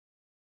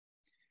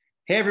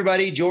Hey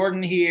everybody,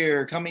 Jordan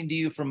here, coming to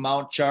you from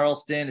Mount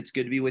Charleston. It's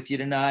good to be with you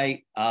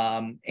tonight.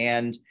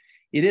 And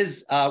it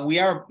is we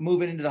are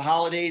moving into the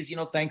holidays.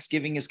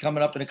 Thanksgiving is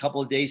coming up in a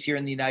couple of days here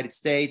in the United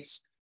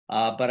States.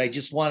 But I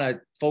just want to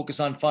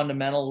focus on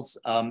fundamentals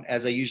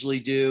as I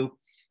usually do.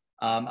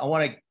 I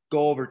want to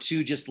go over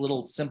two just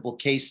little simple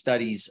case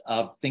studies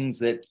of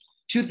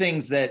two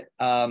things that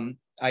I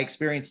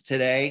experienced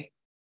today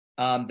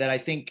that I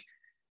think,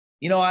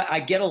 I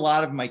get a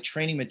lot of my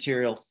training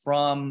material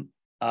from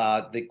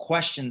the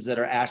questions that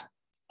are asked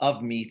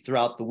of me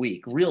throughout the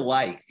week, real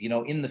life,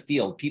 in the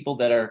field, people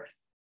that are,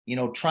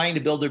 trying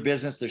to build their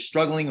business, they're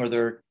struggling, or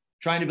they're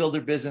trying to build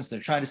their business, they're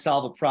trying to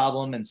solve a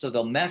problem. And so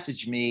they'll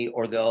message me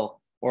or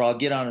I'll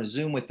get on a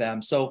Zoom with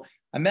them. So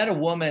I met a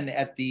woman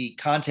at the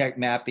contact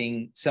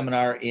mapping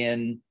seminar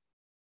in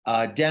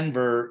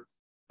Denver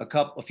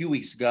a few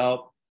weeks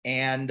ago.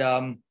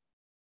 And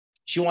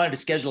she wanted to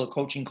schedule a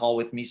coaching call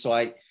with me. So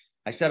I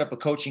set up a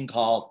coaching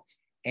call.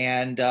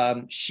 And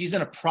she's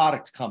in a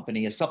product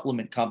company, a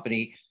supplement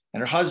company,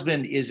 and her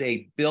husband is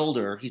a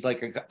builder. He's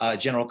like a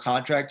general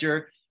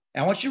contractor.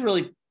 And I want you to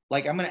really,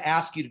 I'm going to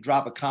ask you to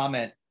drop a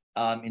comment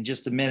in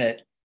just a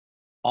minute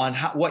on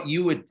how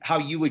you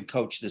would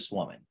coach this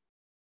woman.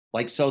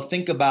 So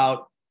think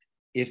about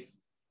if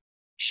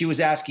she was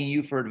asking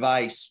you for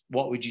advice,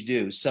 what would you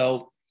do?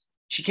 So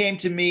she came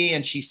to me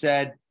and she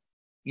said,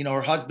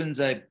 her husband's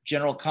a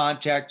general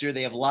contractor.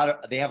 They have a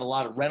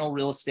lot of rental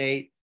real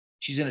estate.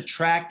 She's an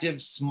attractive,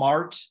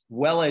 smart,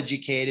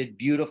 well-educated,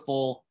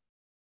 beautiful,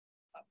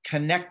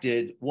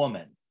 connected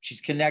woman. She's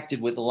connected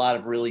with a lot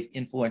of really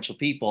influential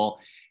people.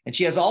 And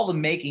she has all the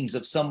makings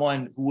of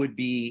someone who would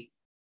be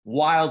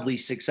wildly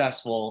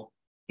successful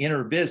in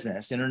her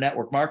business, in her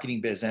network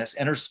marketing business.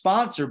 And her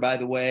sponsor, by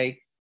the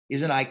way,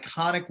 is an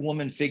iconic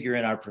woman figure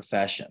in our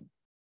profession.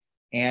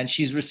 And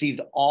she's received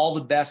all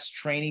the best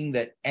training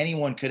that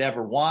anyone could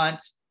ever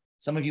want.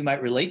 Some of you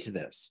might relate to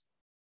this.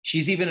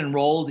 She's even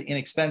enrolled in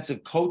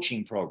expensive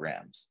coaching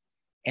programs.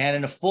 And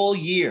in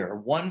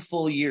one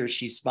full year,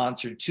 she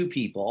sponsored two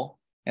people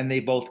and they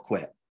both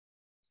quit.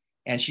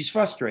 And she's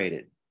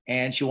frustrated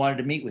and she wanted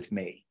to meet with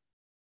me.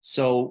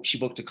 So she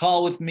booked a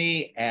call with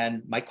me.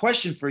 And my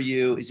question for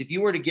you is, if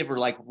you were to give her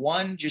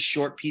one just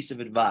short piece of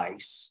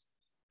advice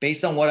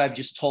based on what I've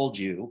just told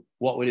you,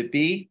 what would it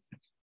be?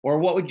 Or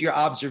what would your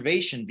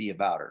observation be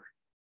about her?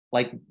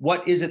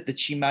 What is it that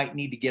she might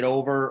need to get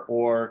over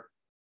or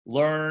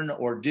learn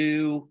or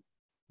do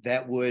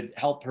that would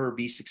help her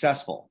be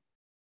successful?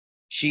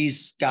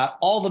 She's got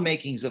all the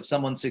makings of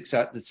someone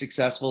that's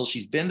successful.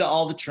 She's been to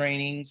all the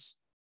trainings.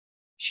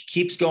 She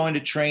keeps going to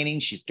training.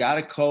 She's got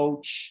a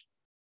coach,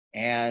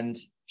 and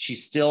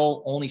she's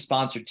still only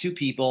sponsored two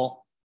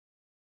people.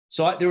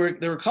 So there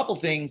were a couple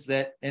things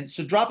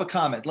so drop a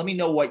comment. Let me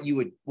know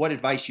what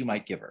advice you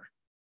might give her.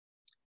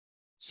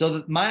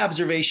 So my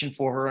observation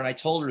for her, and I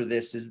told her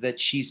this, is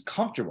that she's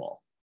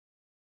comfortable.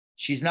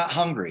 She's not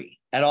hungry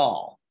at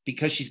all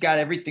because she's got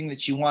everything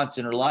that she wants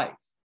in her life.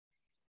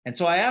 And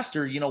so I asked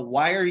her,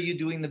 why are you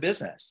doing the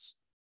business?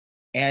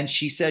 And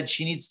she said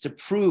she needs to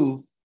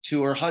prove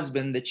to her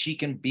husband that she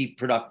can be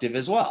productive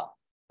as well.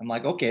 I'm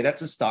like, okay,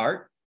 that's a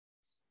start.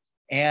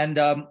 And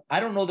I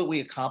don't know that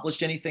we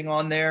accomplished anything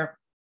on there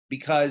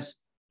because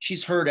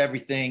she's heard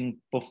everything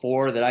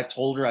before that I've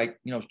told her.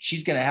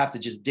 She's going to have to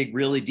just dig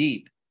really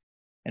deep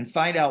and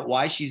find out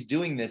why she's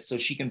doing this so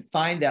she can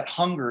find that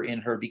hunger in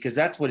her, because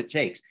that's what it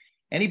takes.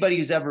 Anybody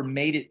who's ever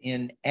made it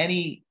in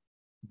any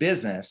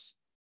business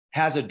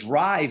has a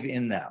drive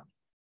in them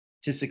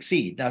to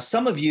succeed. Now,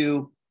 some of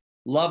you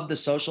love the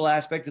social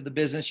aspect of the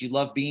business. You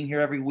love being here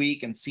every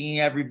week and seeing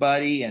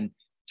everybody and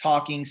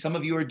talking. Some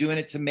of you are doing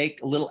it to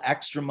make a little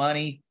extra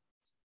money.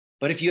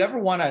 But if you ever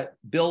want to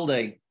build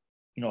a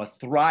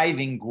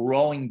thriving,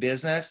 growing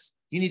business,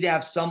 you need to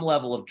have some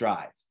level of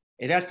drive.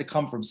 It has to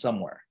come from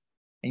somewhere.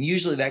 And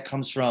usually that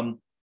comes from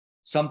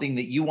something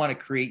that you want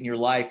to create in your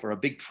life or a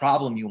big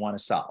problem you want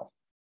to solve.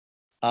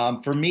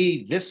 For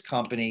me, this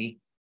company,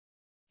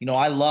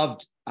 I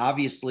loved,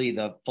 obviously,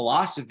 the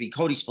philosophy,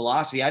 Cody's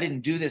philosophy. I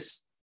didn't do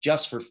this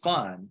just for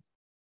fun.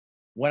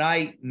 When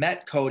I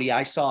met Cody,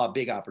 I saw a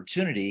big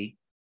opportunity,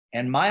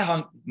 and my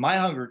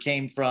hunger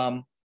came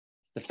from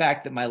the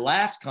fact that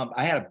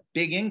I had a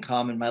big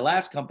income, and my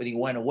last company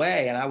went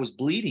away, and I was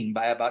bleeding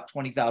by about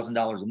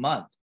 $20,000 a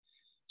month.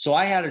 So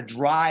I had a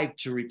drive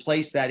to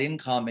replace that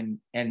income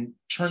and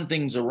turn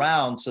things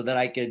around so that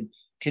I could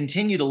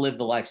continue to live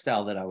the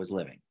lifestyle that I was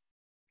living.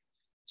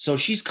 So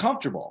she's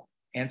comfortable.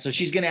 And so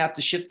she's going to have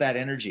to shift that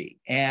energy.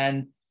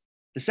 And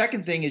the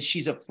second thing is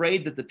she's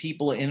afraid that the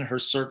people in her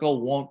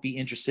circle won't be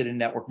interested in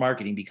network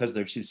marketing because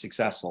they're too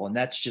successful. And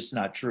that's just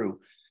not true.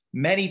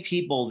 Many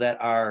people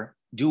that are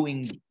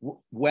doing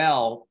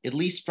well, at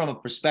least from a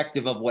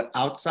perspective of what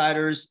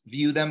outsiders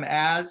view them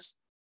as,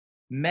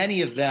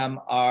 many of them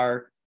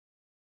are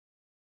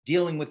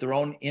dealing with their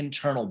own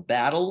internal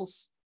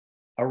battles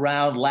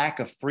around lack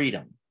of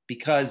freedom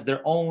because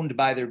they're owned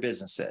by their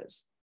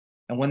businesses.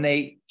 And when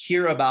they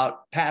hear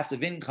about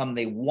passive income,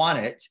 they want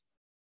it.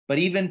 But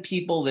even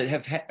people that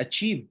have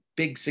achieved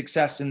big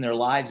success in their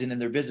lives and in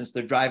their business.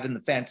 They're driving the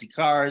fancy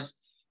cars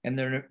and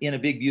they're in a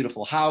big,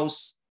 beautiful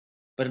house.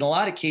 But in a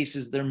lot of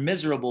cases, they're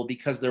miserable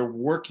because they're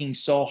working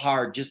so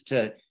hard just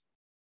to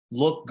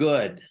look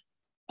good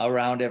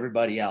around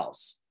everybody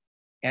else.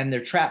 And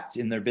they're trapped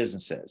in their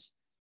businesses.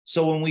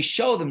 So when we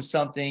show them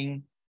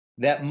something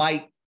that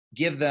might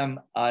give them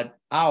an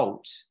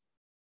out,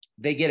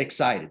 they get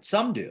excited.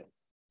 Some do,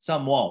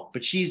 some won't.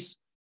 But she's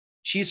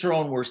her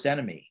own worst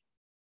enemy.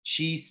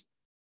 She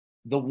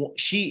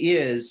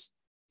is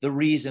the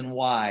reason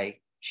why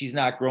she's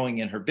not growing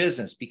in her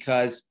business,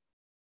 because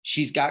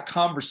she's got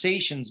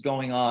conversations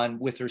going on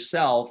with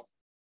herself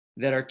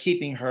that are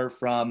keeping her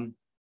from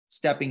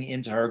stepping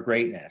into her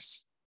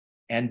greatness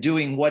and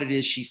doing what it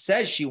is she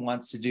says she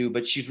wants to do,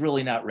 but she's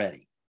really not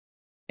ready.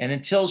 And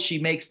until she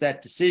makes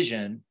that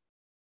decision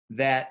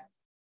that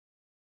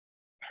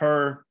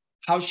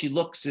how she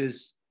looks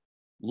is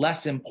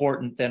less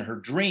important than her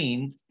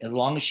dream, as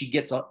long as she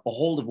gets a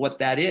hold of what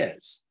that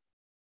is,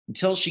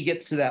 until she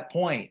gets to that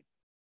point,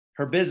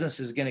 her business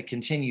is going to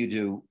continue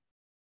to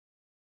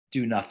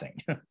do nothing.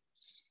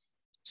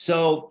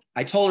 So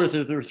I told her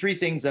that there were 3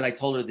 things that I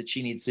told her that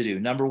she needs to do.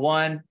 Number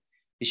 1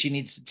 is she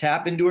needs to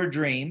tap into her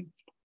dream.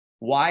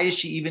 Why is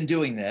she even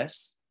doing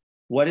this?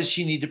 What does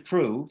she need to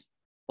prove?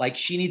 Like,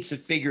 she needs to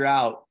figure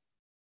out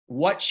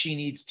what she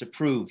needs to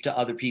prove to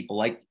other people.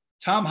 Like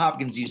Tom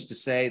Hopkins used to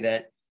say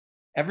that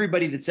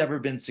everybody that's ever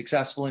been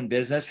successful in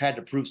business had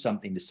to prove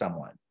something to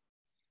someone.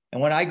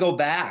 And when I go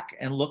back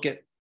and look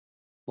at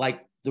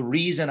like the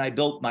reason I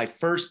built my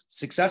first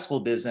successful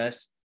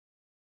business,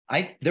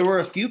 there were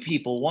a few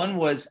people. One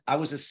was I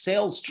was a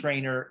sales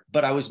trainer,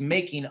 but I was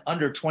making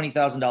under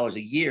 $20,000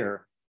 a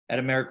year at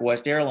America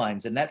West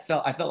Airlines. And I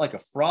felt like a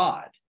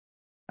fraud.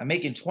 I'm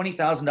making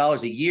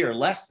 $20,000 a year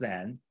less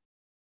than,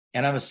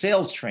 and I'm a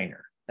sales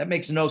trainer. That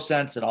makes no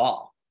sense at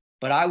all.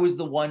 But I was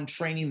the one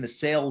training the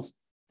sales,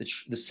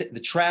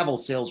 the travel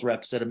sales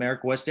reps at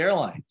America West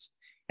Airlines.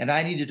 And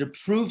I needed to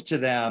prove to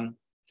them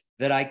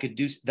that I could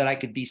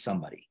be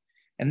somebody.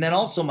 And then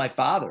also my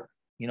father.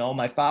 You know,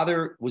 my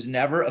father was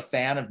never a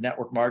fan of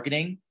network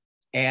marketing.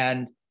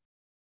 And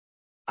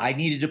I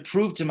needed to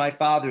prove to my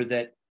father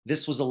that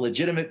this was a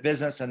legitimate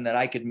business and that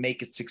I could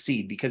make it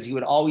succeed, because he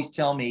would always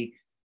tell me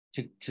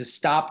to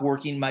stop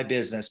working my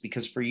business,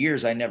 because for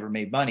years I never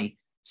made money.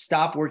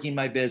 Stop working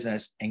my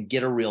business and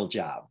get a real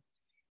job.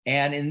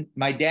 And in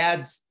my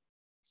dad's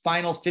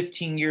final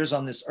 15 years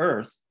on this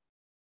earth,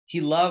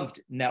 he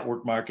loved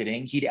network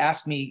marketing. He'd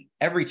ask me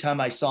every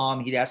time I saw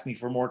him, he'd ask me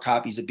for more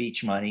copies of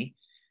Beach Money.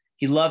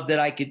 He loved that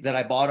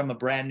I bought him a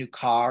brand new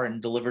car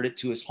and delivered it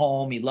to his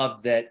home. He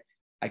loved that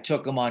I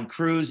took him on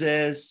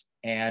cruises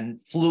and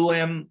flew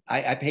him.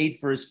 I paid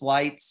for his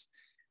flights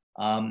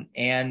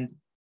and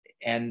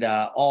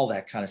all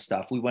that kind of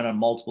stuff. We went on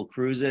multiple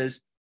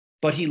cruises,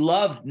 but he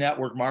loved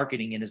network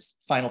marketing in his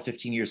final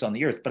 15 years on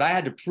the earth. But I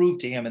had to prove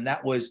to him, and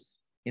that was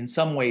in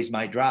some ways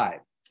my drive.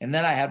 And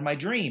then I had my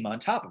dream on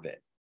top of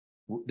it.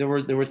 There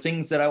were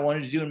things that I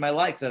wanted to do in my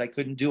life that I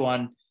couldn't do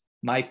on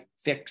my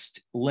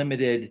fixed,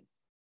 limited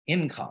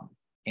income.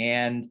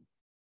 And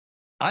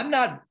I'm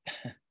not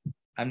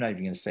even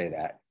going to say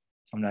that.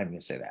 I'm not even going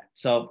to say that.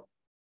 So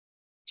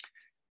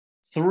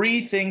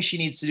 3 things she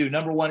needs to do.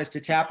 Number 1 is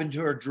to tap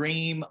into her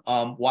dream.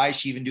 Why is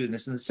she even doing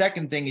this? And the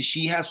second thing is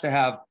she has to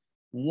have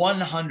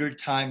 100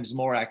 times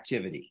more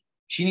activity.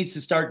 She needs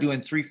to start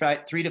doing 3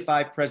 to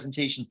 5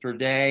 presentations per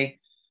day,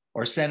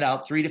 or send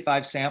out 3 to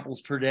 5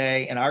 samples per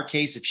day. In our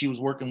case, if she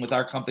was working with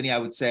our company, I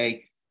would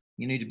say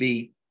you need to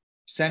be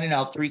sending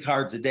out 3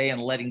 cards a day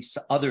and letting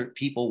other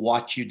people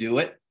watch you do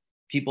it,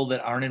 people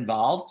that aren't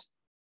involved,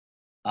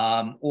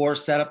 or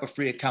set up a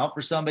free account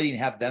for somebody and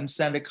have them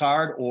send a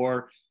card,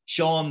 or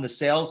show them the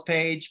sales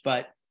page.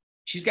 But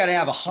she's got to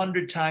have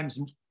 100 times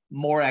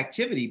more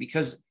activity,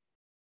 because,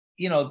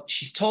 you know,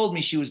 she's told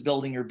me she was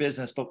building her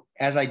business, but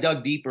as I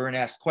dug deeper and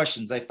asked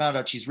questions, I found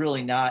out she's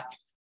really not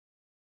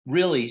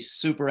really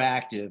super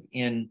active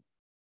in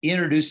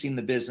introducing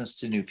the business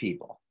to new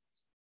people.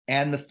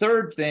 And the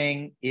third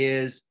thing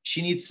is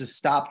she needs to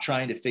stop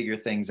trying to figure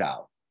things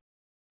out.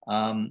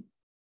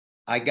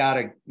 I got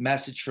a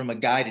message from a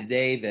guy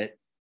today that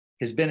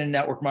has been in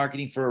network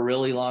marketing for a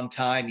really long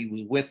time. He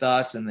was with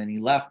us and then he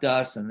left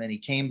us and then he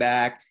came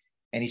back,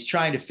 and he's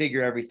trying to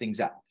figure everything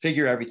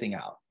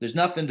out. There's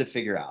nothing to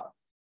figure out.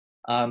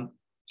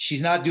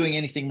 She's not doing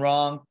anything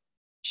wrong.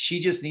 She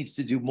just needs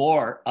to do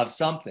more of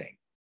something,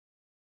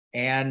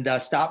 and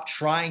stop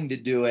trying to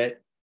do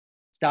it.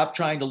 Stop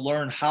trying to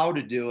learn how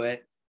to do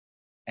it,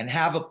 and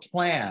have a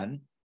plan,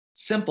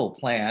 simple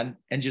plan,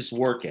 and just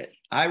work it.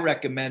 I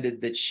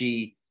recommended that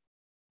she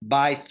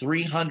buy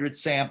 300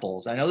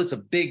 samples. I know that's a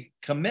big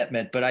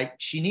commitment, but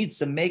she needs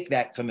to make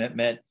that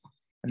commitment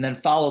and then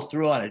follow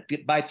through on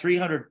it. Buy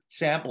 300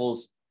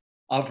 samples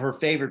of her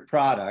favorite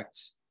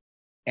product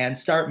and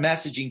start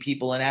messaging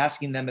people and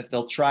asking them if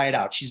they'll try it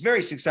out. She's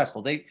very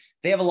successful. They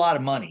have a lot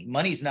of money.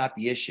 Money's not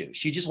the issue.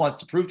 She just wants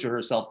to prove to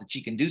herself that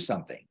she can do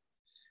something.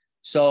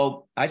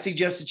 So I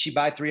suggested she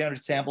buy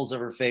 300 samples of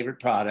her favorite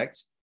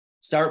product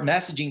start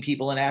messaging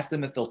people and ask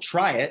them if they'll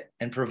try it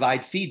and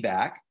provide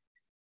feedback,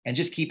 and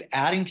just keep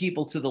adding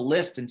people to the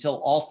list until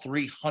all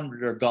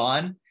 300 are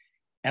gone.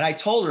 And I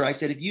told her, I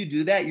said, if you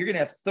do that, you're going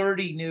to have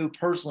 30 new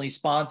personally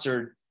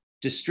sponsored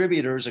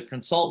distributors or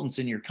consultants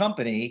in your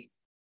company,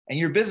 and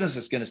your business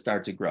is going to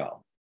start to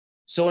grow.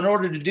 So in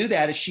order to do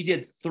that, if she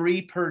did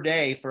 3 per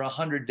day for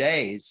 100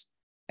 days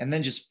and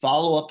then just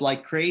follow up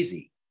like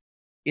crazy,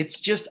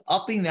 it's just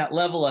upping that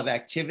level of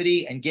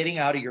activity and getting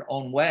out of your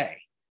own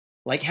way.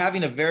 Like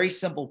having a very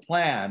simple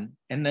plan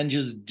and then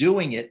just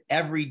doing it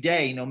every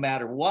day, no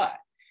matter what.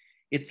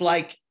 It's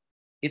like,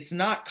 it's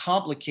not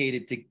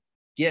complicated to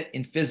get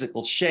in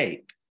physical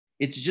shape.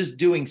 It's just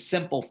doing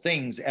simple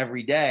things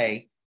every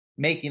day,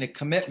 making a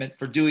commitment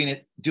for doing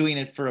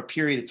it for a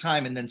period of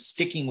time, and then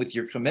sticking with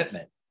your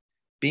commitment,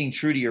 being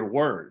true to your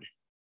word.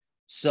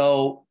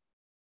 So,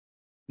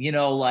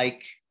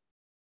 like,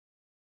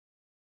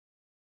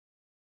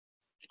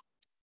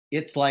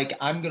 it's like,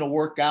 I'm going to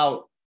work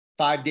out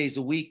 5 days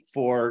a week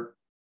for,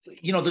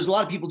 there's a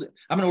lot of people,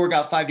 I'm going to work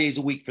out 5 days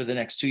a week for the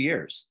next 2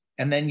 years.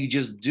 And then you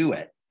just do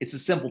it. It's a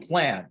simple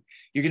plan.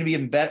 You're going to be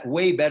in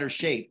way better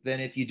shape than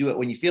if you do it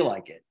when you feel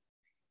like it.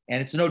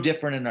 And it's no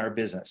different in our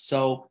business.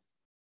 So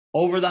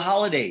over the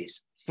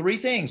holidays, 3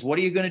 things. What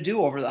are you going to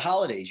do over the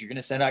holidays? You're going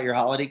to send out your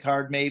holiday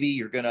card, maybe.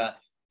 You're going to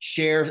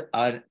share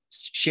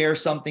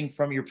something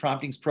from your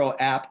Promptings Pro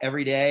app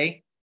every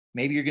day.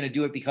 Maybe you're going to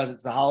do it because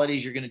it's the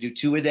holidays. You're going to do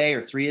 2 a day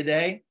or 3 a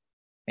day.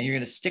 And you're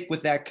going to stick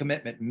with that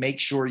commitment, make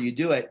sure you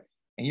do it.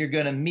 And you're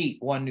going to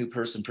meet 1 new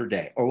person per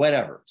day or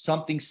whatever.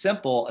 Something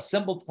simple, a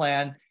simple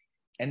plan,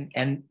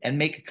 and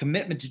make a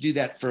commitment to do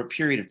that for a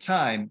period of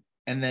time,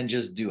 and then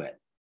just do it.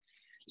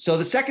 So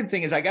the second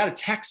thing is, I got a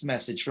text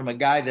message from a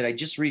guy that I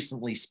just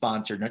recently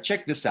sponsored. Now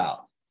check this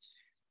out.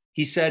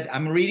 He said,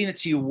 I'm reading it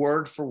to you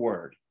word for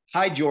word.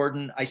 Hi,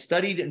 Jordan. I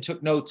studied and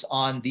took notes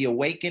on the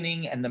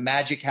awakening and the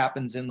magic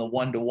happens in the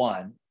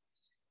one-to-one.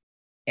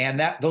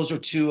 And those are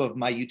 2 of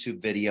my YouTube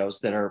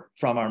videos that are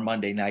from our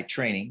Monday night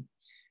training.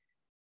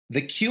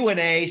 The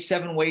Q&A,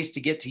 7 ways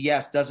to get to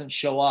yes, doesn't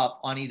show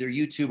up on either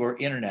YouTube or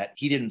internet.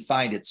 He didn't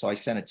find it, so I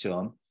sent it to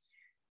him.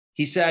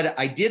 He said,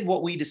 I did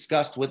what we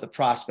discussed with the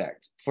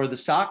prospect. For the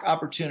sock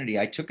opportunity,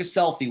 I took a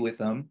selfie with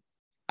him.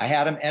 I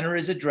had him enter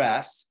his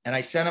address, and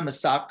I sent him a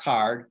sock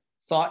card,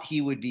 thought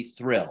he would be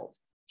thrilled.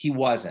 He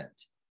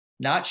wasn't.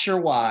 Not sure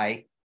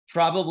why.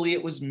 Probably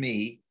it was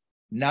me.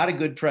 Not a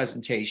good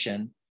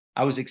presentation.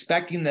 I was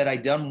expecting that I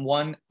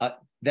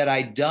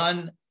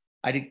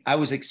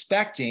was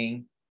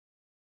expecting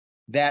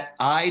that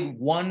I'd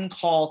 1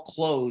 call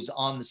close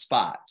on the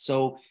spot.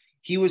 So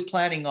he was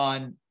planning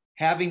on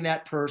having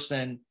that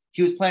person,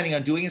 he was planning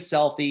on doing a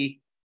selfie,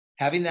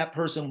 having that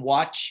person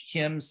watch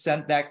him,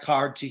 send that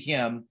card to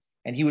him,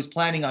 and he was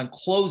planning on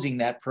closing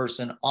that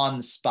person on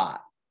the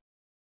spot.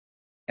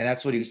 And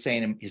that's what he was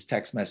saying in his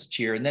text message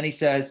here. And then he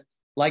says,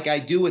 like I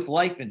do with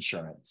life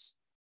insurance.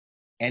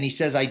 And he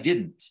says, I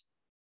didn't.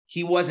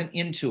 He wasn't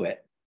into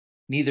it,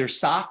 neither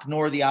sock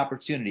nor the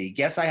opportunity.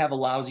 Guess I have a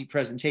lousy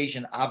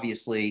presentation,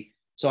 obviously.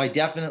 So I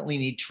definitely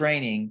need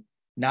training,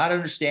 not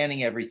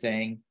understanding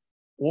everything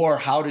or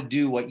how to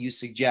do what you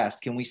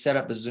suggest. Can we set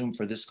up a Zoom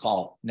for this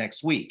call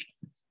next week?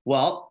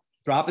 Well,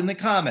 drop in the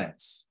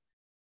comments.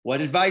 What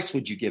advice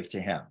would you give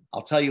to him?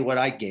 I'll tell you what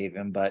I gave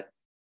him, but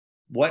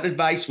what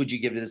advice would you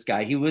give to this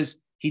guy?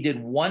 He did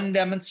 1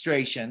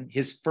 demonstration,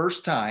 his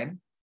first time.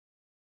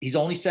 He's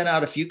only sent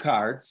out a few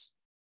cards.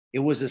 It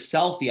was a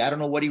selfie. I don't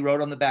know what he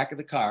wrote on the back of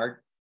the card.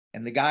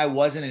 And the guy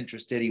wasn't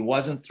interested. He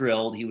wasn't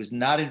thrilled. He was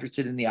not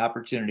interested in the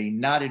opportunity,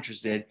 not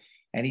interested.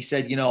 And he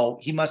said,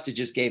 he must have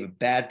just gave a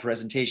bad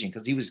presentation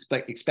because he was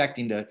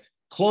expecting to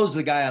close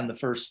the guy on the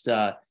first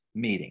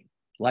meeting,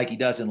 like he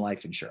does in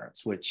life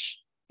insurance, which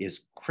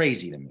is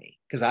crazy to me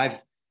because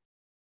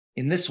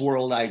in this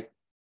world, I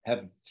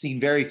have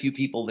seen very few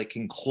people that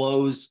can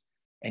close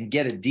and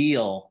get a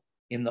deal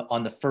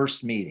on the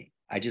first meeting.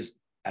 I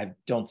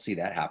don't see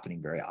that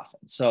happening very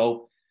often.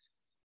 So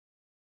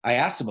I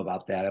asked him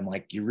about that. I'm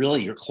like,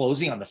 you're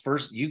closing on the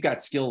first, you've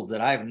got skills that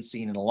I haven't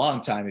seen in a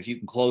long time if you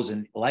can close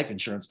a life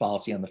insurance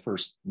policy on the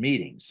first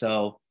meeting.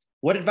 So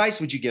what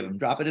advice would you give him?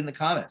 Drop it in the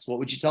comments. What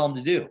would you tell him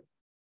to do?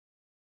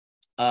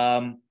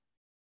 And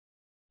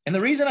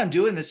the reason I'm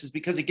doing this is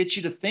because it gets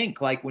you to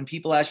think, like when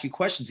people ask you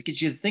questions, it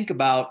gets you to think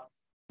about,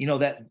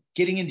 that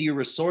getting into the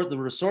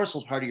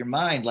resourceful part of your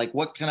mind, like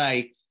what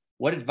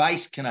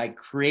advice can I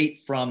create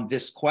from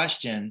this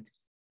question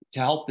to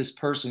help this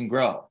person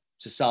grow,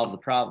 to solve the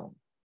problem?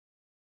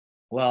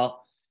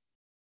 Well,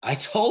 I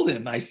told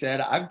him, I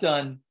said, I've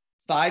done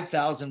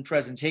 5,000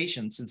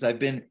 presentations since I've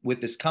been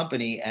with this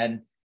company,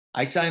 and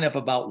I sign up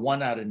about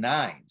 1 out of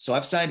 9. So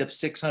I've signed up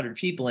 600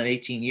 people in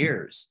 18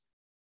 years,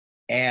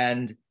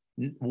 and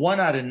 1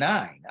 out of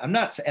 9. I'm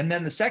not. And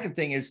then the second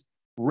thing is,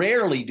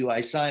 rarely do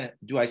I sign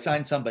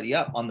somebody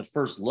up on the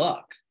first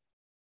look.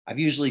 I've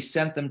usually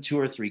sent them 2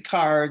 or 3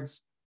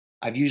 cards.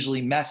 I've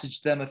usually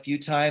messaged them a few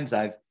times.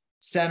 I've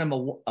sent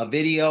them a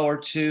video or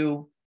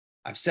 2.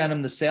 I've sent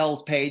them the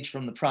sales page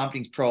from the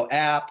Promptings Pro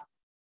app.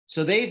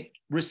 So they've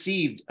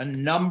received a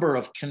number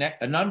of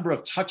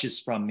touches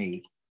from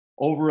me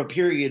over a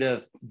period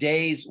of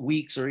days,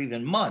 weeks, or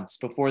even months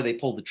before they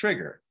pull the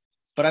trigger.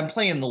 But I'm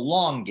playing the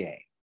long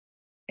game,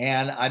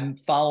 and I'm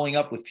following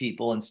up with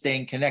people and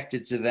staying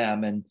connected to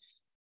them and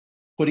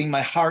putting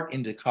my heart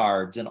into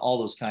cards and all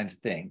those kinds of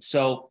things.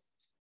 So,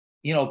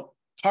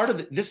 part of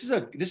it, this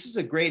is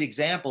a great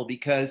example,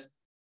 because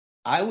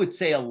I would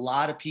say a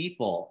lot of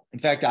people, in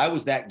fact, I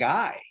was that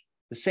guy,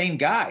 the same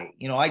guy.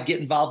 I'd get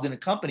involved in a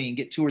company and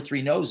get 2 or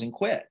 3 no's and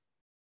quit.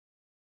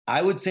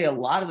 I would say a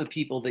lot of the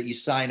people that you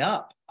sign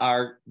up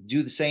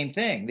do the same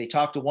thing. They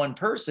talk to one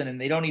person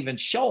and they don't even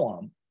show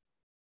them.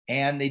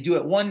 And they do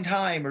it 1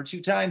 time or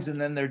 2 times, and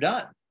then they're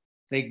done.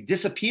 They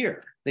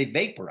disappear. They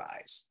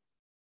vaporize.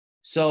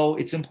 So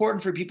it's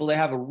important for people to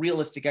have a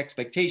realistic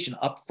expectation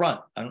up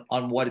front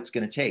on what it's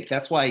going to take.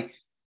 That's why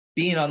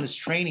being on this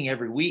training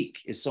every week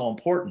is so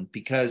important,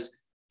 because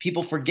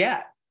people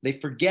forget. They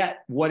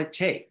forget what it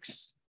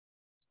takes.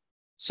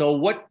 So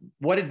what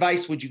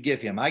advice would you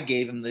give him? I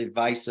gave him the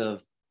advice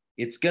of,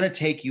 it's going to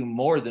take you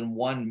more than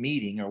 1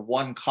 meeting or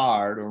 1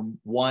 card or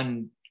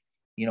 1,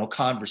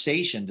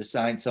 conversation to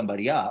sign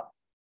somebody up.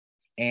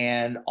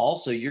 And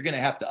also, you're going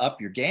to have to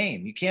up your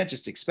game. You can't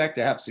just expect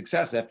to have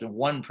success after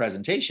 1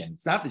 presentation.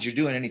 It's not that you're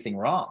doing anything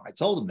wrong. I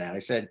told him that. I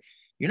said,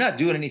 you're not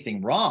doing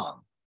anything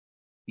wrong.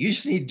 You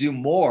just need to do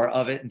more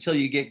of it until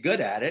you get good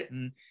at it.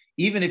 And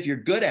even if you're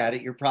good at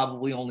it, you're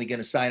probably only going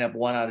to sign up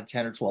 1 out of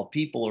 10 or 12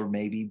 people, or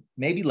maybe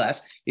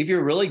less. If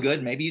you're really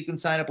good, maybe you can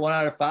sign up 1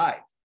 out of 5.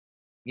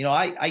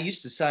 I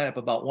used to sign up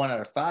about 1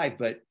 out of 5,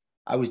 but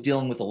I was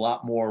dealing with a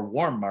lot more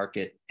warm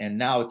market. And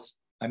now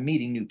I'm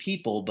meeting new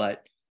people,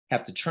 but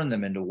have to turn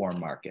them into warm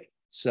market.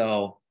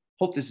 So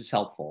hope this is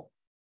helpful.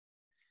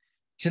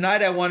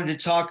 Tonight, I wanted to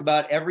talk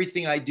about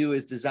everything I do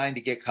is designed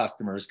to get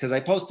customers, because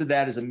I posted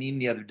that as a meme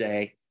the other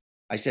day.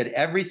 I said,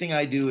 everything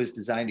I do is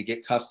designed to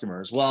get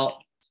customers.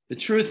 Well, the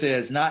truth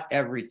is, not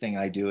everything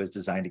I do is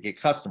designed to get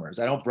customers.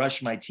 I don't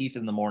brush my teeth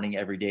in the morning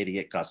every day to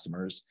get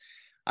customers.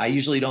 I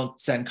usually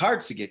don't send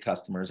cards to get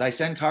customers. I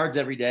send cards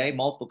every day,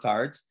 multiple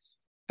cards,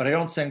 but I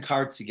don't send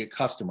cards to get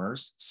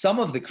customers. Some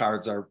of the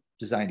cards are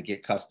designed to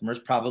get customers,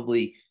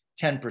 probably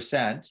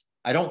 10%.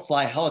 I don't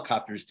fly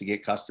helicopters to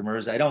get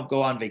customers. I don't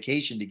go on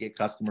vacation to get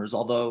customers,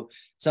 although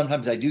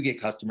sometimes I do get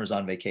customers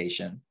on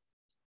vacation.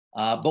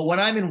 But when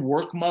I'm in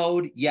work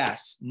mode,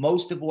 yes,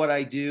 most of what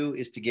I do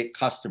is to get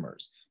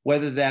customers,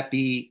 whether that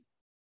be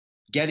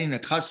getting a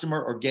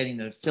customer or getting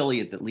an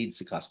affiliate that leads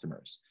to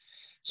customers.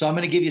 So I'm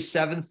going to give you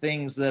 7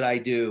 things that I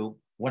do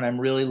when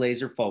I'm really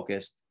laser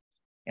focused.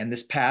 And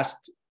this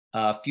past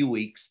few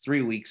weeks,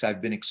 3 weeks,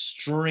 I've been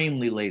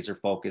extremely laser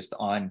focused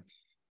on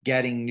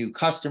getting new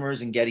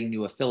customers and getting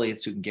new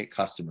affiliates who can get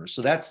customers.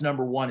 So that's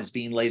number 1, is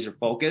being laser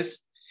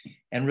focused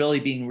and really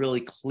being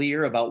really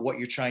clear about what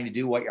you're trying to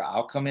do, what your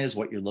outcome is,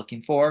 what you're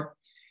looking for.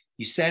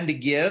 You send to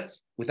give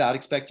without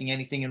expecting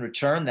anything in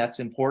return. That's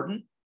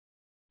important.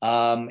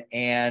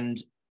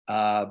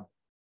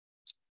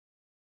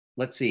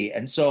 Let's see.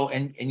 And so,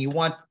 and you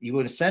want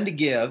to send to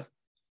give.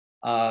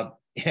 I'm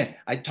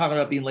talking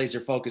about being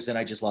laser focused, and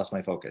I just lost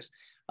my focus.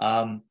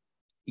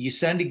 You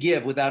send to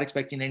give without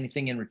expecting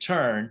anything in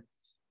return.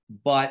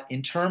 But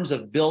in terms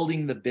of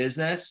building the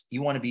business,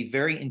 you want to be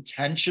very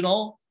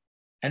intentional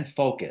and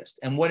focused.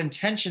 And what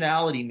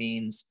intentionality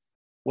means,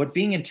 what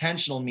being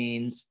intentional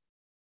means,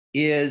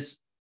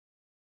 is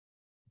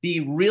be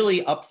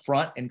really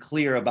upfront and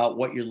clear about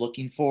what you're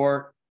looking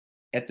for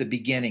at the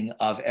beginning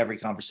of every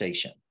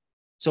conversation.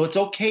 So it's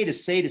okay to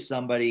say to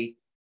somebody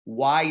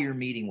why you're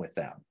meeting with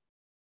them.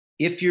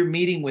 If you're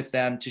meeting with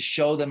them to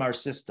show them our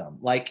system,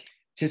 like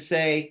to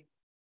say,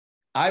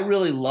 I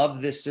really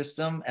love this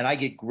system and I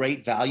get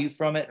great value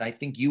from it, and I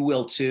think you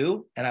will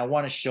too, and I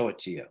want to show it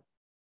to you.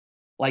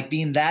 Like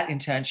being that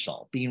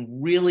intentional,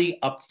 being really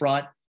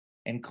upfront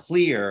and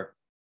clear.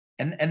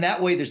 And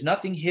that way there's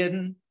nothing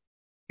hidden.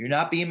 You're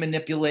not being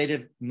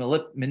manipulative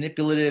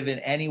in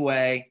any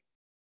way.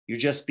 You're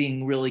just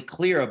being really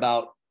clear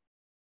about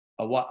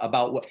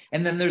what,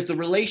 and then there's the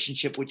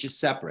relationship, which is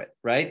separate,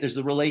 right? There's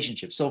the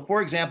relationship. So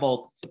for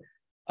example,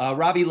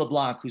 Robbie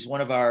LeBlanc, who's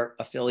one of our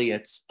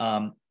affiliates,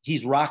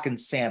 he's rocking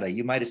Santa.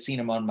 You might've seen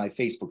him on my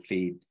Facebook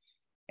feed.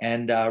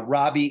 And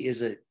Robbie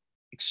is an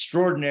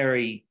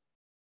extraordinary,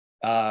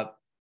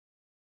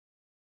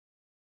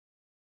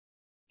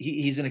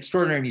 he's an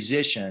extraordinary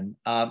musician.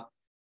 I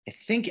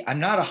think, I'm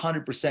not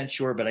 100%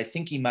 sure, but I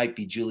think he might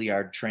be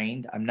Juilliard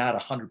trained. I'm not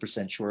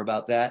 100% sure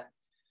about that,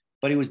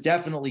 but he was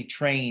definitely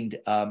trained.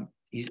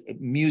 He's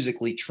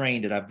musically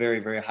trained at a very,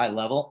 very high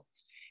level.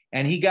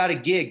 And he got a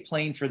gig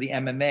playing for the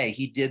MMA.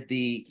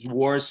 He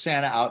wore his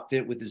Santa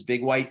outfit with his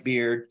big white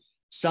beard,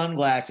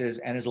 sunglasses,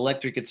 and his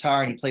electric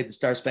guitar. And he played the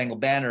Star Spangled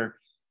Banner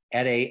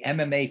at a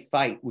MMA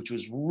fight, which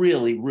was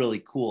really,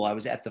 really cool. I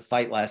was at the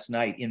fight last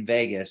night in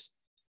Vegas.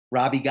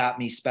 Robbie got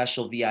me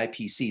special VIP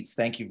seats.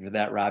 Thank you for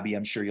that, Robbie.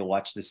 I'm sure you'll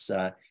watch this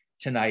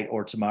tonight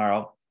or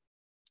tomorrow.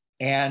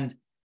 And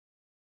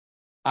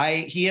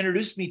he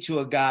introduced me to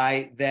a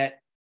guy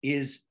that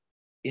is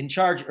in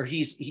charge, or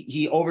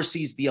he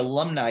oversees the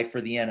alumni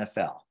for the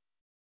NFL.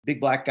 big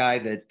black guy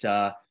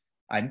that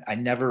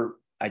I'd never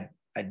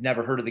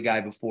heard of the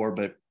guy before,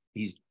 but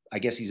I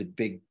guess he's a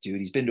big dude.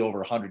 He's been to over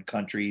 100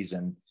 countries,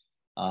 and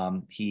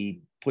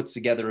he puts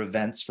together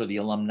events for the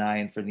alumni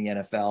and for the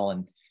NFL.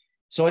 And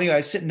so anyway, I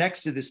was sitting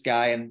next to this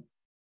guy, and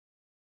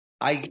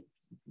my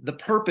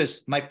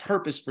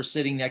purpose for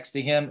sitting next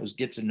to him was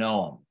get to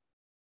know him.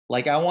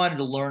 Like, I wanted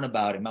to learn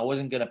about him. I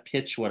wasn't going to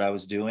pitch what I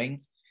was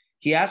doing.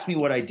 He asked me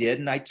what I did,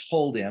 and I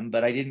told him,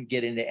 but I didn't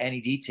get into any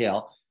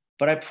detail.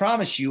 But I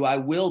promise you, I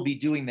will be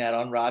doing that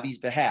on Robbie's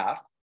behalf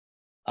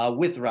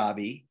with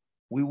Robbie.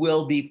 We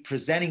will be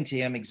presenting to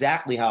him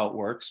exactly how it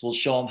works. We'll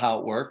show him how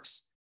it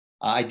works.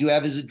 I do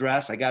have his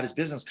address. I got his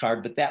business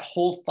card. But that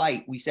whole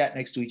fight, we sat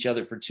next to each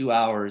other for 2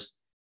 hours,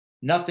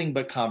 nothing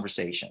but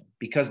conversation,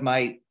 because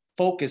my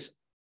focus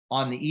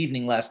on the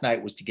evening last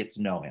night was to get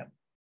to know him,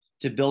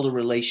 to build a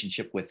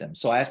relationship with him.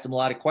 So I asked him a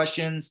lot of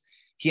questions.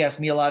 He asked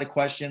me a lot of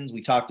questions.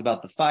 We talked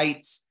about the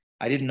fights.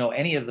 I didn't know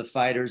any of the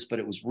fighters, but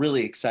it was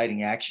really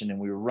exciting action, and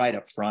we were right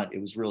up front.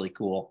 It was really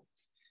cool.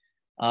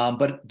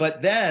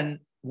 But then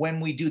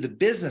when we do the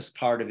business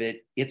part of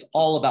it, it's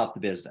all about the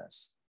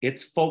business.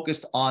 It's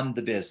focused on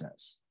the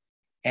business.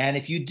 And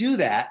if you do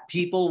that,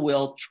 people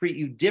will treat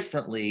you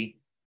differently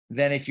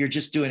than if you're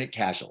just doing it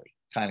casually,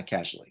 kind of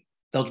casually.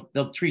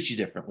 They'll treat you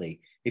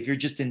differently if you're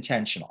just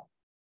intentional.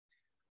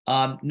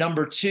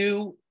 Number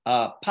two,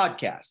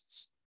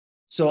 podcasts.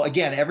 So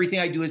again, everything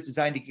I do is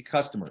designed to get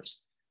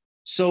customers.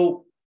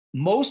 So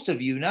most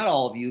of you, not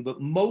all of you,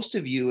 but most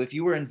of you, if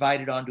you were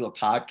invited onto a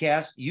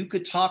podcast, you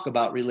could talk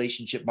about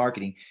relationship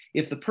marketing.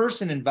 If the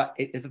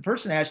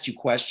person asked you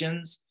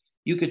questions,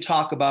 you could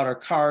talk about our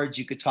cards.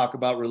 You could talk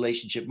about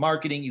relationship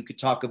marketing. You could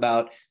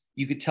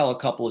tell a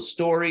couple of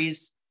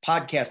stories.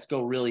 Podcasts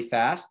go really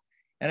fast.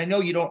 And I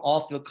know you don't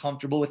all feel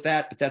comfortable with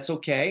that, but that's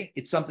okay.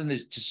 It's something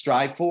to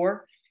strive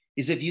for.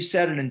 Is if you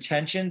set an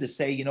intention to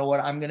say, you know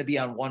what, I'm going to be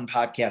on one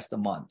podcast a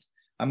month.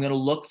 I'm going to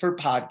look for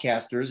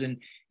podcasters. And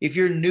if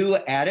you're new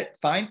at it,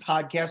 find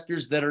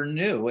podcasters that are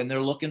new and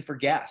they're looking for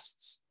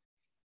guests,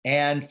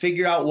 and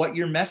figure out what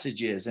your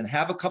message is and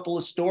have a couple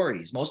of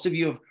stories. Most of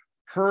you have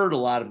heard a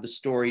lot of the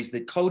stories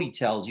that Cody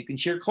tells. You can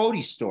share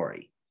Cody's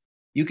story.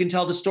 You can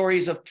tell the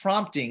stories of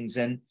promptings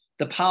and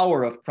the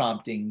power of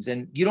promptings.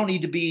 And you don't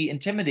need to be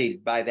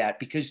intimidated by that,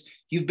 because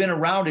you've been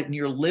around it and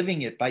you're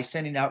living it by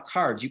sending out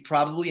cards. You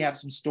probably have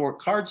some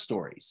card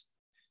stories.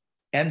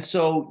 And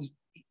so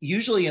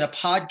usually in a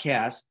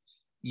podcast,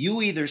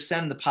 you either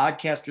send the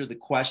podcaster the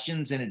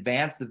questions in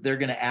advance that they're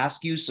going to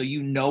ask you, so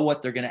you know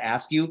what they're going to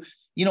ask you.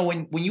 You know,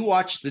 when you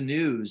watch the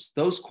news,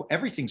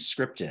 everything's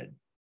scripted.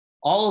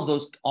 All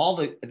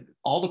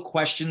the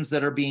questions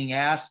that are being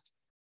asked,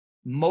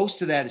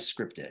 most of that is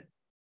scripted.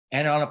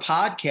 And on a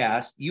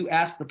podcast, you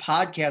ask the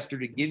podcaster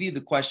to give you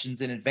the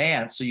questions in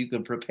advance so you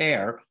can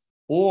prepare,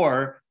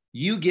 or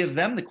you give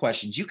them the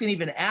questions. You can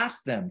even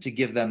ask them to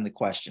give them the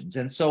questions.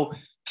 And so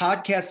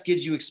podcast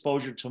gives you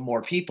exposure to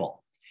more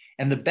people.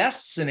 And the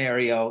best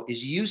scenario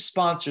is you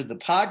sponsor the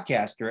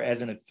podcaster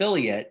as an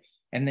affiliate,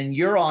 and then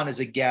you're on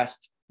as a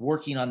guest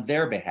working on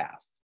their behalf.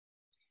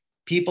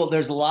 People,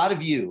 there's a lot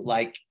of you,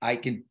 like I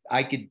could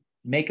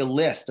make a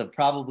list of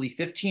probably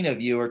 15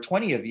 of you or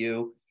 20 of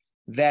you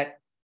that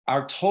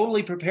are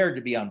totally prepared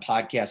to be on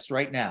podcasts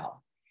right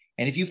now.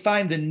 And if you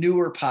find the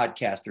newer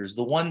podcasters,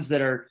 the ones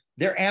they're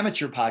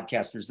amateur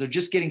podcasters, they're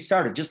just getting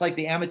started, just like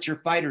the amateur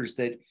fighters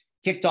that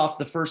kicked off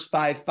the first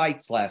 5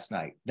 fights last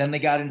night. Then they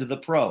got into the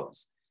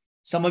pros.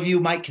 Some of you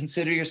might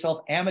consider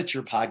yourself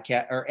amateur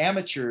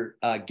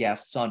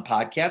guests on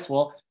podcasts.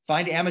 Well,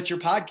 find amateur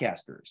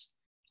podcasters.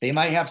 They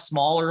might have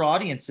smaller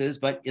audiences,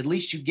 but at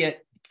least you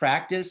get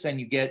practice and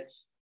you get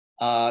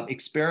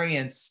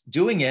experience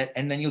doing it,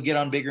 and then you'll get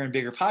on bigger and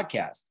bigger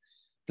podcasts.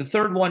 The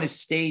third one is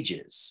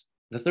stages.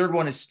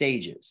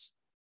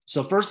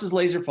 So first is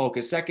laser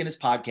focus, second is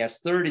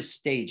podcast, third is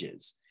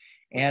stages.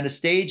 And a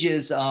stage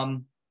is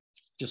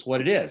just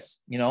what it is,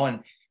 you know.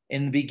 And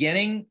in the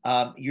beginning,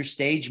 your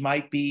stage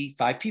might be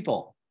 5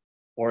 people,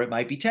 or it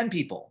might be 10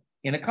 people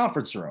in a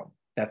conference room.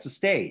 That's a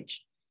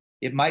stage.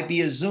 It might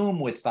be a Zoom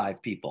with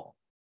 5 people.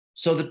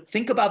 So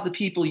think about the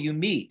people you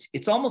meet.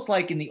 It's almost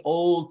like in the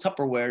old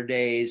Tupperware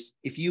days,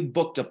 if you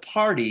booked a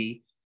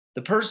party,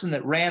 the person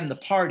that ran the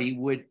party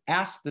would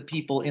ask the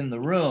people in the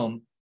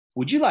room,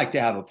 would you like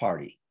to have a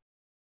party?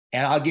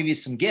 And I'll give you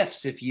some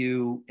gifts if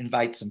you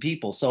invite some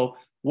people. So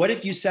what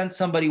if you sent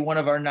somebody one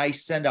of our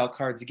nice send out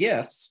cards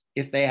gifts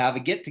if they have a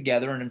get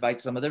together and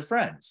invite some of their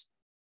friends?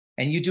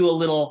 And you do a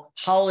little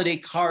holiday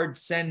card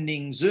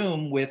sending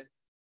Zoom with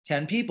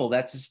 10 people.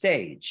 That's a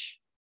stage.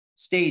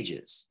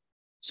 Stages.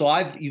 So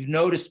you've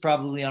noticed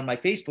probably on my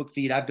Facebook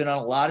feed, I've been on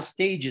a lot of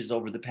stages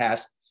over the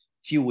past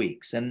few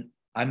weeks, and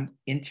I'm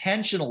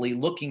intentionally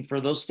looking for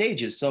those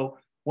stages. So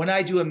when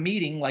I do a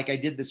meeting, like I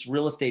did this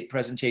real estate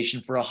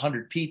presentation for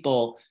 100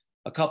 people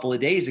a couple of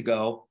days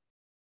ago,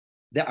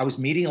 that I was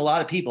meeting a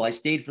lot of people. I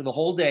stayed for the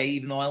whole day,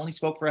 even though I only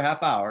spoke for a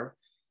half hour.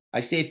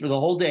 I stayed for the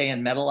whole day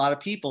and met a lot of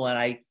people.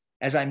 And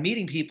as I'm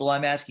meeting people,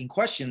 I'm asking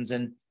questions,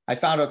 and I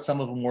found out some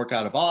of them work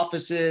out of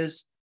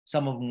offices.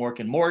 Some of them work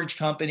in mortgage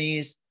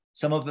companies.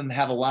 Some of them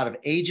have a lot of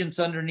agents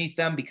underneath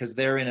them because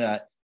they're in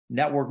a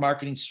network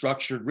marketing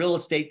structured real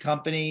estate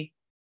company.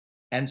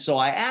 And so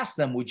I asked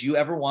them, would you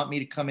ever want me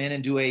to come in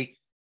and do an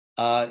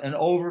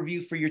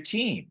overview for your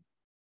team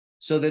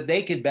so that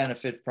they could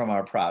benefit from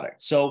our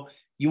product? So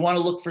you want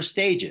to look for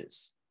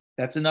stages.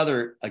 That's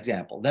another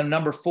example. Then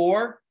number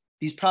 4,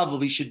 these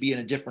probably should be in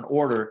a different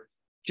order.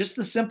 Just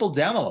the simple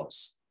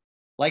demos.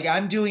 Like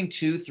I'm doing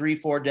 2, 3,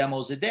 4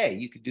 demos a day.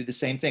 You could do the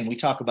same thing. We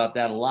talk about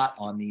that a lot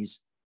on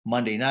these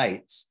Monday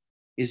nights,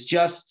 is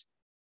just,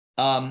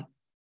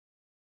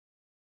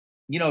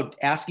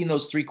 asking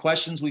those 3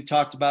 questions we've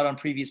talked about on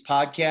previous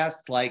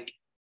podcasts, like,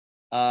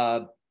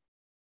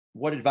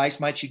 what advice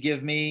might you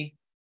give me?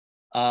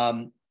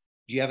 Do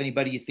you have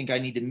anybody you think I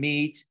need to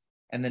meet?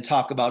 And then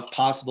talk about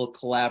possible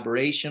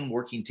collaboration,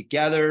 working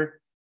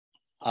together.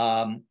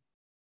 And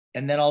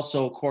then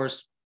also, of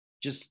course,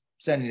 just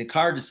sending a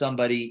card to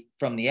somebody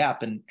from the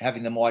app and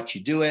having them watch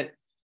you do it,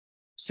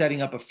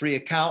 setting up a free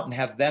account and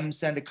have them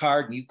send a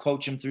card and you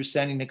coach them through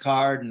sending the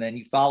card. And then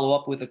you follow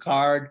up with a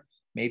card,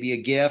 maybe a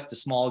gift, a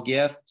small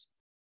gift.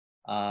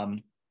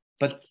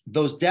 But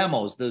those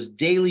demos, those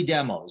daily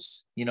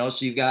demos,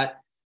 so you've got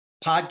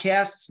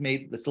podcasts,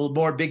 maybe it's a little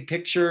more big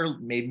picture,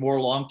 maybe more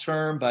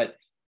long-term, but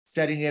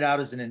setting it out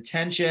as an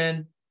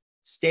intention.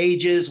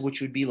 Stages,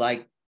 which would be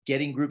like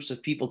getting groups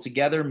of people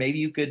together. Maybe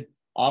you could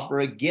offer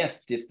a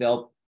gift if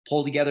they'll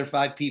pull together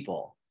 5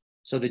 people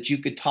so that you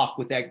could talk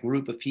with that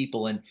group of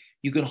people, and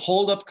you can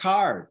hold up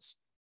cards,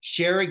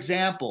 share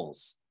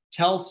examples,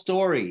 tell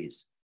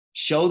stories,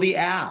 show the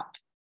app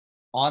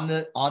on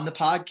the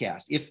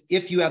podcast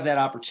if you have that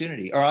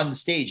opportunity, or on the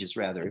stages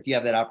rather, if you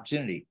have that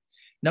opportunity.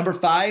 Number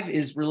 5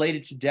 is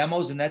related to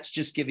demos, and that's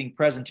just giving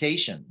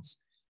presentations.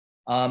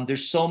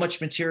 There's so much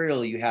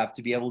material you have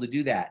to be able to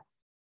do that.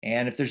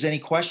 And if there's any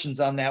questions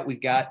on that,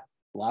 we've got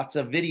lots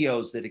of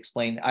videos that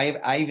explain.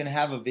 I even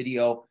have a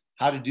video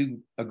how to do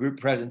a group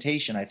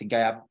presentation. I think I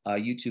have a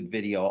YouTube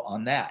video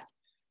on that.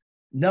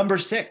 Number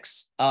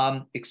 6,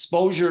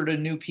 exposure to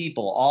new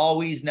people,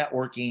 always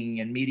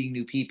networking and meeting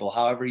new people,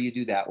 however you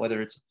do that,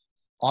 whether it's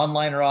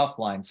online or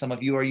offline. Some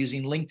of you are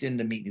using LinkedIn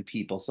to meet new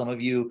people. Some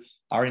of you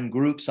are in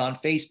groups on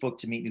Facebook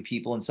to meet new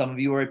people. And some of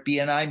you are at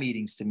BNI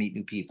meetings to meet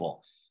new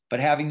people. But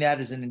having that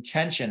as an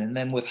intention. And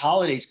then with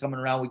holidays coming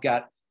around, we've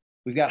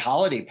got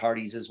holiday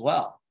parties as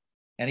well.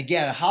 And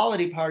again, a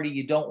holiday party,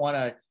 you don't want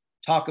to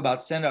talk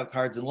about send out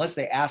cards unless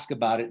they ask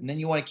about it. And then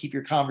you want to keep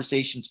your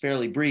conversations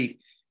fairly brief.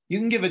 You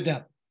can give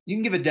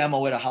a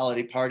demo at a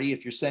holiday party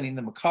if you're sending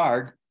them a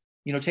card.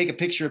 Take a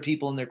picture of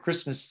people in their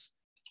Christmas,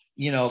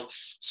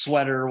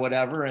 sweater or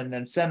whatever, and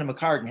then send them a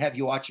card and have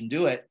you watch them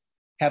do it.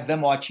 Have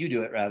them watch you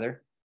do it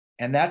rather.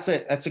 And that's a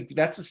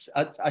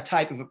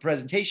type of a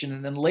presentation.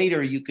 And then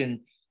later you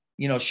can,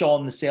 show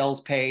them the sales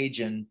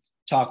page and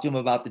talk to them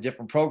about the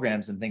different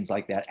programs and things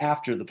like that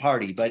after the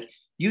party. But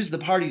use the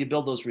party to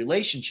build those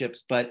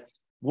relationships. But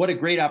what a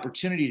great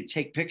opportunity to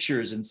take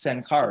pictures and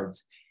send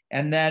cards.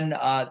 And then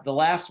the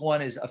last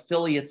one is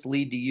affiliates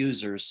lead to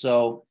users.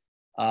 So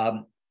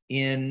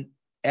in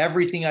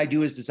everything I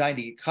do is designed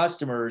to get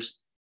customers.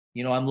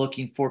 I'm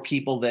looking for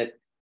people that,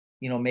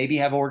 maybe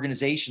have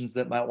organizations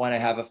that might want to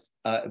have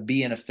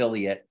be an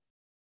affiliate.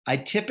 I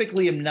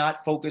typically am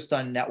not focused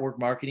on network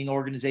marketing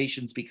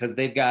organizations because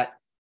they've got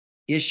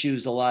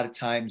issues a lot of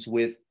times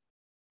with,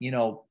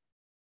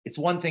 it's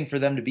one thing for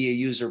them to be a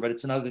user, but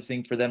it's another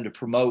thing for them to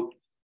promote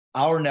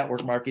our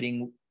network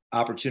marketing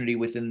opportunity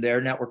within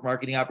their network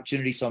marketing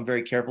opportunity. So I'm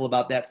very careful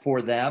about that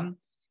for them.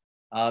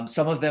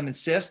 Some of them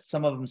insist,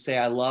 some of them say,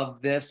 I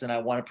love this and I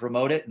want to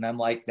promote it. And I'm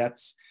like,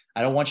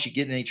 I don't want you to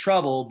get in any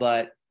trouble,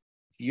 but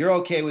if you're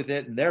okay with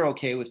it and they're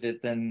okay with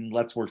it, then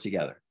let's work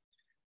together.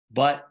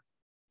 But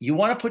you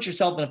want to put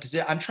yourself in a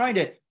position.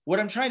 What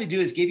I'm trying to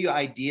do is give you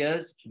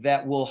ideas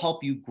that will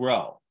help you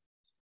grow.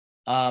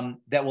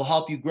 That will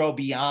help you grow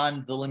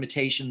beyond the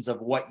limitations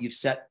of what you've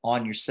set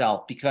on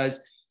yourself, because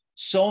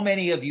so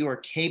many of you are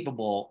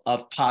capable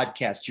of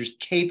podcasts. You're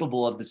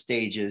capable of the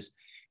stages.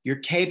 You're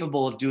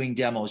capable of doing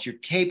demos. You're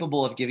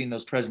capable of giving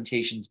those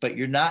presentations, but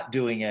you're not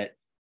doing it.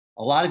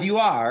 A lot of you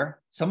are,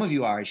 some of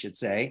you are, I should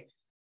say,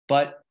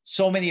 but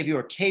so many of you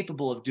are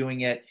capable of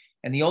doing it.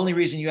 And the only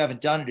reason you haven't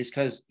done it is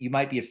because you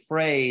might be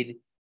afraid.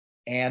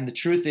 And the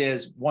truth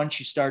is, once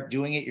you start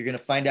doing it, you're going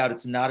to find out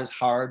it's not as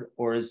hard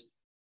or as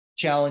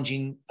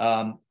challenging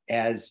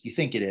as you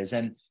think it is.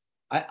 And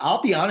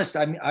I'll be honest,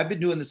 I've been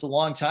doing this a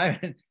long time.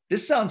 And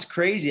this sounds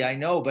crazy, I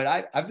know,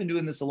 but I've been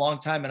doing this a long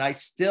time and I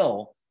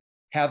still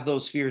have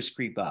those fears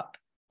creep up.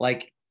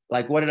 Like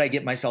what did I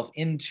get myself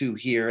into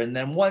here? And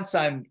then once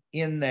I'm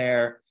in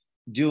there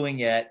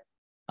doing it,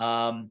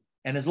 and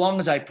as long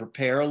as I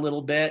prepare a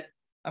little bit,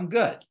 I'm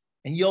good.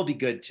 And you'll be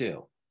good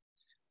too.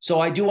 So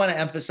I do want to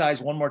emphasize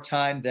one more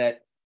time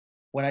that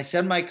when I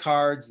send my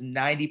cards,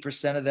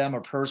 90% of them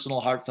are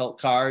personal, heartfelt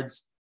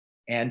cards,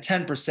 and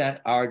 10%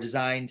 are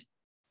designed,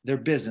 they're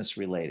business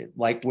related,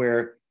 like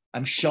where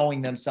I'm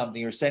showing them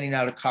something or sending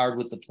out a card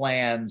with the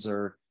plans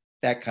or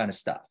that kind of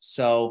stuff.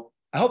 So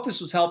I hope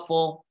this was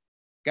helpful.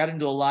 Got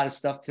into a lot of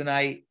stuff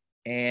tonight,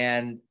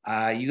 and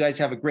you guys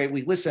have a great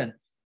week. Listen,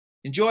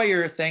 enjoy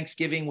your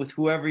Thanksgiving with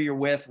whoever you're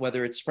with,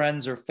 whether it's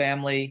friends or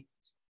family,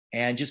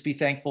 and just be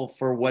thankful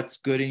for what's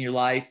good in your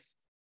life.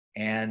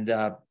 And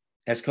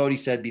as Cody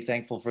said, be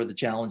thankful for the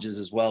challenges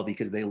as well,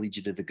 because they lead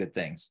you to the good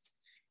things.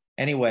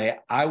 Anyway,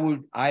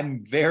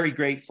 I'm very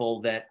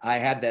grateful that I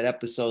had that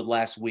episode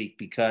last week,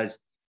 because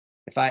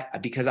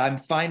I'm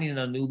finding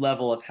a new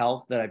level of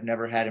health that I've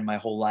never had in my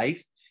whole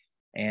life.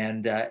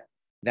 And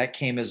that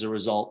came as a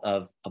result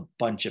of a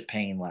bunch of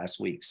pain last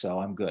week. So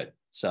I'm good.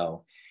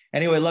 So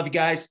anyway, love you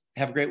guys.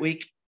 Have a great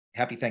week.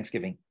 Happy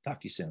Thanksgiving.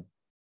 Talk to you soon.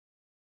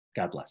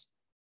 God bless.